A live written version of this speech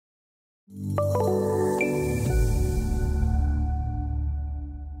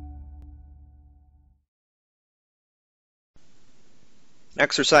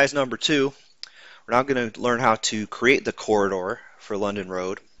Exercise number 2, we're now going to learn how to create the corridor for London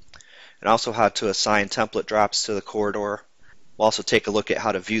Road and also how to assign template drops to the corridor. We'll also take a look at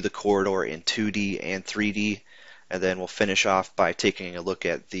how to view the corridor in 2D and 3D, and then we'll finish off by taking a look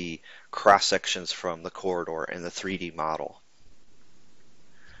at the cross sections from the corridor in the 3D model.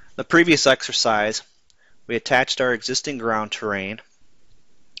 The previous exercise, we attached our existing ground terrain.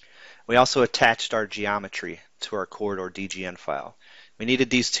 We also attached our geometry to our corridor DGN file. We needed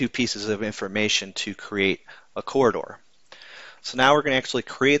these two pieces of information to create a corridor. So now we're going to actually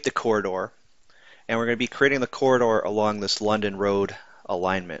create the corridor, and we're going to be creating the corridor along this London Road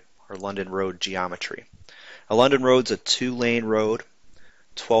alignment or London Road geometry. A London Road's a 2-lane road,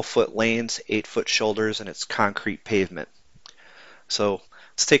 12-foot lanes, 8-foot shoulders, and it's concrete pavement. So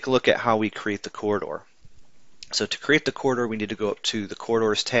let's take a look at how we create the corridor. So to create the corridor, we need to go up to the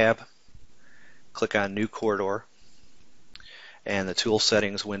Corridors tab, click on New Corridor, and the Tool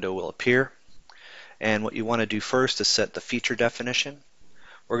Settings window will appear. And what you want to do first is set the feature definition.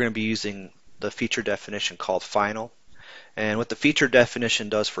 We're going to be using the feature definition called Final. And what the feature definition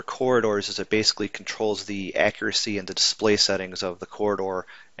does for corridors is it basically controls the accuracy and the display settings of the corridor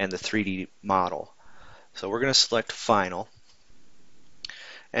and the 3D model. So we're going to select Final.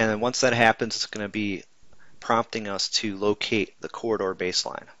 And then once that happens, it's going to be prompting us to locate the corridor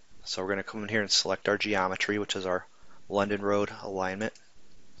baseline. So we're going to come in here and select our geometry, which is our London Road alignment.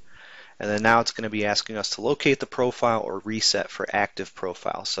 And then now it's going to be asking us to locate the profile or reset for active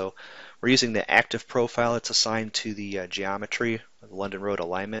profile. So we're using the active profile that's assigned to the geometry, the London Road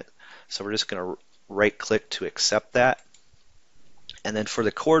alignment. So we're just going to right click to accept that. And then for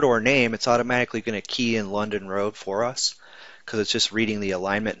the corridor name, it's automatically going to key in London Road for us because it's just reading the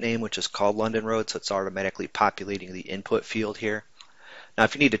alignment name, which is called London Road, so it's automatically populating the input field here. Now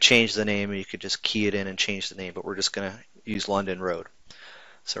if you need to change the name, you could just key it in and change the name, but we're just going to use London Road.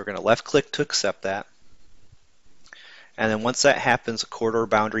 So we're going to left click to accept that. And then once that happens, a corridor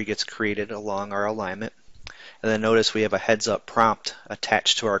boundary gets created along our alignment. And then notice we have a heads up prompt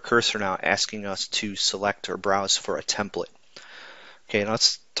attached to our cursor now asking us to select or browse for a template. Okay, now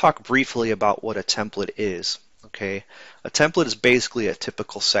let's talk briefly about what a template is. Okay, a template is basically a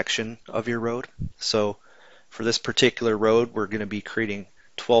typical section of your road. So for this particular road, we're going to be creating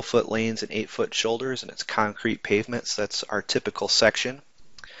 12-foot lanes and 8-foot shoulders, and it's concrete pavement, so that's our typical section.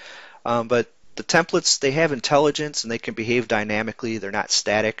 But the templates, they have intelligence and they can behave dynamically. They're not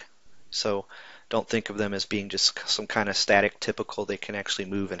static, so don't think of them as being just some kind of static typical. They can actually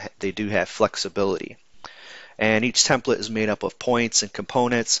move, and they do have flexibility. And each template is made up of points and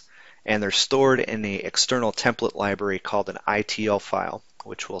components, and they're stored in the external template library called an ITL file,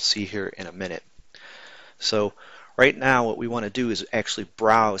 which we'll see here in a minute. So right now what we want to do is actually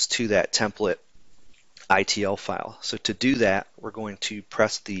browse to that template ITL file. So to do that, we're going to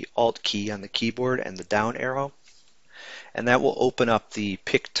press the Alt key on the keyboard and the down arrow, and that will open up the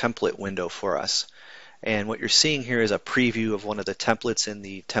Pick Template window for us. And what you're seeing here is a preview of one of the templates in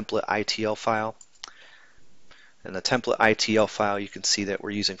the template ITL file. And the template ITL file you can see that we're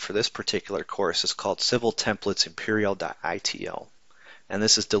using for this particular course is called Civil Templates Imperial.itl. And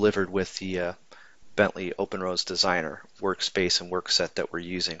this is delivered with the Bentley OpenRoads Designer workspace and workset that we're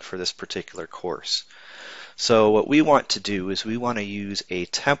using for this particular course. So what we want to do is we want to use a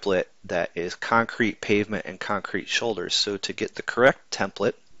template that is concrete pavement and concrete shoulders. So to get the correct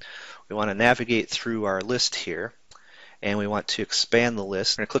template, we want to navigate through our list here, and we want to expand the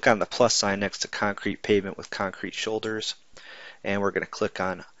list. We're going to click on the plus sign next to concrete pavement with concrete shoulders, and we're going to click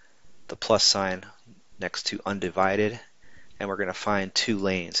on the plus sign next to undivided, and we're going to find 2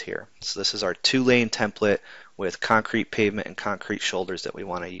 lanes here. So this is our 2-lane template with concrete pavement and concrete shoulders that we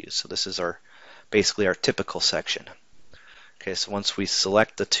want to use. So this is basically our typical section. Okay, so once we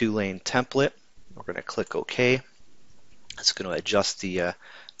select the 2-lane template, we're going to click OK. It's going to adjust the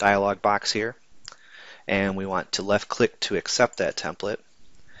dialog box here, and we want to left click to accept that template.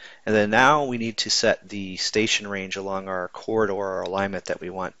 And then now we need to set the station range along our corridor or alignment that we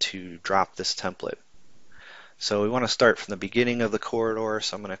want to drop this template. So we want to start from the beginning of the corridor,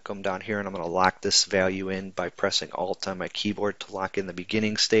 so I'm going to come down here and I'm going to lock this value in by pressing Alt on my keyboard to lock in the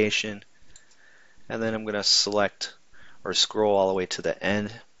beginning station. And then I'm going to select or scroll all the way to the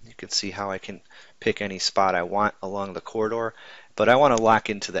end. You can see how I can pick any spot I want along the corridor, but I want to lock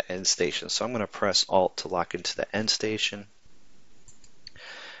into the end station, so I'm going to press Alt to lock into the end station.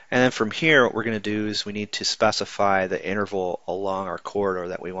 And then from here what we're going to do is we need to specify the interval along our corridor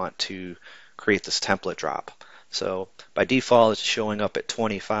that we want to create this template drop. So by default it's showing up at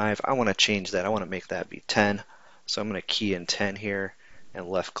 25. I want to change that. I want to make that be 10. So I'm going to key in 10 here and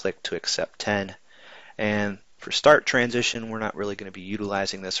left click to accept 10. And for start transition, we're not really going to be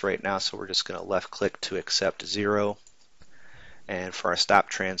utilizing this right now, so we're just going to left click to accept 0. And for our stop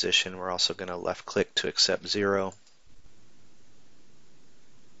transition, we're also going to left click to accept 0.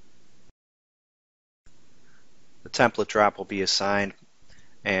 The template drop will be assigned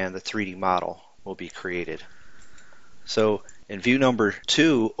and the 3D model will be created. So in view number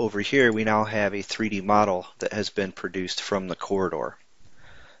 2 over here, we now have a 3D model that has been produced from the corridor.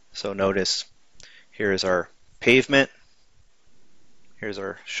 So notice here is our pavement, here's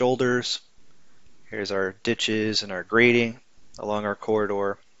our shoulders, here's our ditches and our grading along our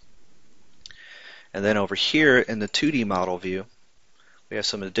corridor. And then over here in the 2D model view, we have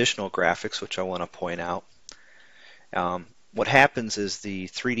some additional graphics which I want to point out. What happens is the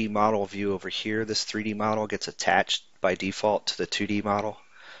 3D model view over here, this 3D model gets attached by default to the 2D model.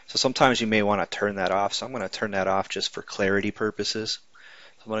 So sometimes you may want to turn that off. So I'm going to turn that off just for clarity purposes.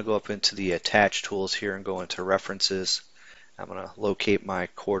 So I'm going to go up into the attach tools here and go into references. I'm going to locate my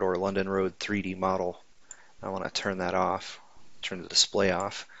corridor London Road 3D model. I want to turn that off, turn the display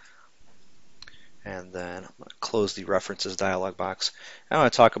off. And then I'm going to close the references dialog box. I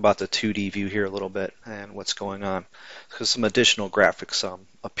want to talk about the 2D view here a little bit and what's going on, because some additional graphics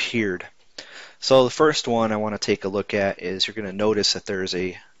appeared. So the first one I want to take a look at is you're going to notice that there's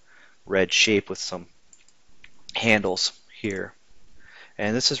a red shape with some handles here.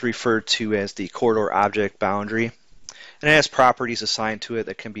 And this is referred to as the corridor object boundary. And it has properties assigned to it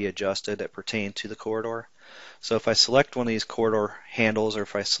that can be adjusted that pertain to the corridor. So if I select one of these corridor handles, or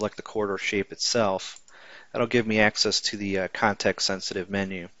if I select the corridor shape itself, that'll give me access to the context-sensitive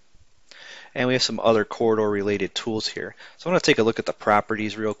menu. And we have some other corridor-related tools here. So I'm going to take a look at the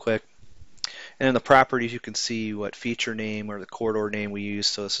properties real quick. And in the properties, you can see what feature name or the corridor name we use.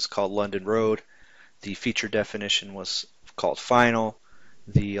 So this is called London Road. The feature definition was called Final.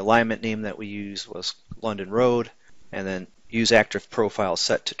 The alignment name that we used was London Road. And then use active profile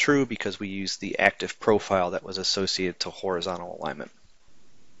set to true because we use the active profile that was associated to horizontal alignment.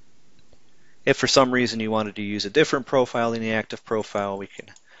 If for some reason you wanted to use a different profile than the active profile, we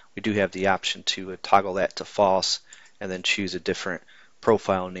do have the option to toggle that to false and then choose a different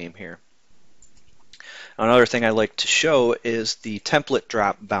profile name here. Another thing I like to show is the template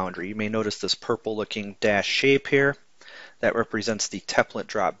drop boundary. You may notice this purple looking dash shape here. That represents the template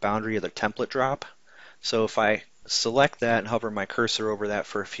drop boundary of the template drop. So if I select that and hover my cursor over that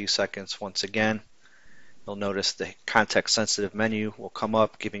for a few seconds once again, you'll notice the context sensitive menu will come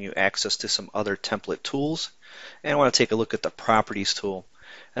up giving you access to some other template tools. And I want to take a look at the properties tool.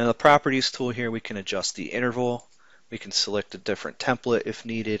 And in the properties tool here we can adjust the interval, we can select a different template if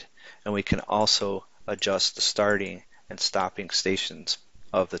needed, and we can also adjust the starting and stopping stations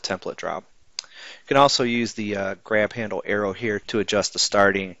of the template drop. You can also use the grab handle arrow here to adjust the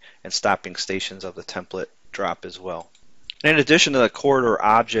starting and stopping stations of the template drop as well. And in addition to the corridor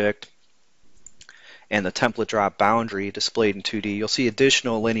object and the template drop boundary displayed in 2D, you'll see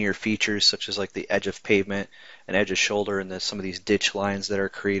additional linear features such as like the edge of pavement and edge of shoulder and some of these ditch lines that are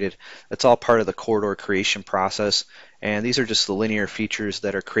created. That's all part of the corridor creation process, and these are just the linear features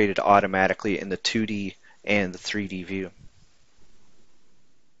that are created automatically in the 2D and the 3D view.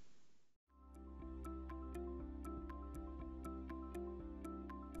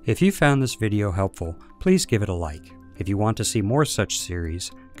 If you found this video helpful, please give it a like. If you want to see more such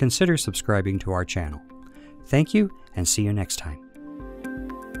series, consider subscribing to our channel. Thank you, and see you next time.